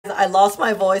I lost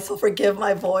my voice, so forgive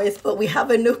my voice, but we have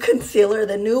a new concealer,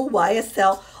 the new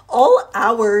YSL All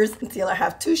Hours concealer. I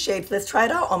have 2 shades. Let's try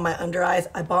it out on my under eyes.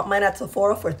 I bought mine at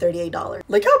Sephora for $38.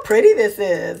 Look how pretty this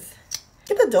is.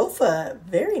 Look at the doe foot.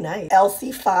 Very nice.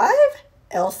 LC5,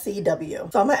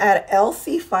 LCW. So I'm gonna add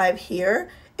LC5 here.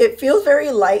 It feels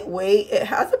very lightweight. It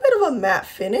has a bit of a matte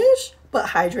finish, but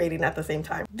hydrating at the same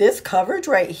time. This coverage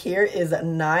right here is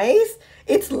nice.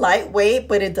 It's lightweight,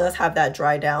 but it does have that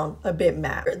dry down, a bit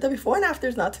matte. The before and after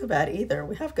is not too bad either.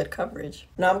 We have good coverage.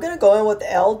 Now I'm gonna go in with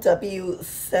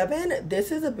LW7.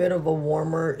 This is a bit of a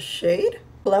warmer shade.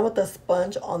 Blend with the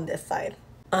sponge on this side.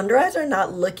 Under eyes are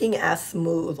not looking as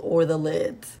smooth, or the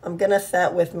lids. I'm gonna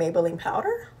set with Maybelline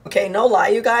powder. Okay, no lie,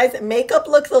 you guys, makeup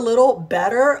looks a little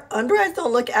better. Under eyes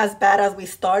don't look as bad as we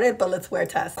started, but let's wear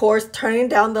test. Of course, turning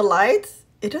down the lights,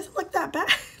 it doesn't look that bad.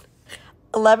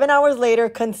 11 hours later,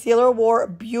 concealer wore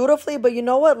beautifully, but you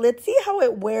know what? Let's see how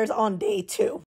it wears on day 2.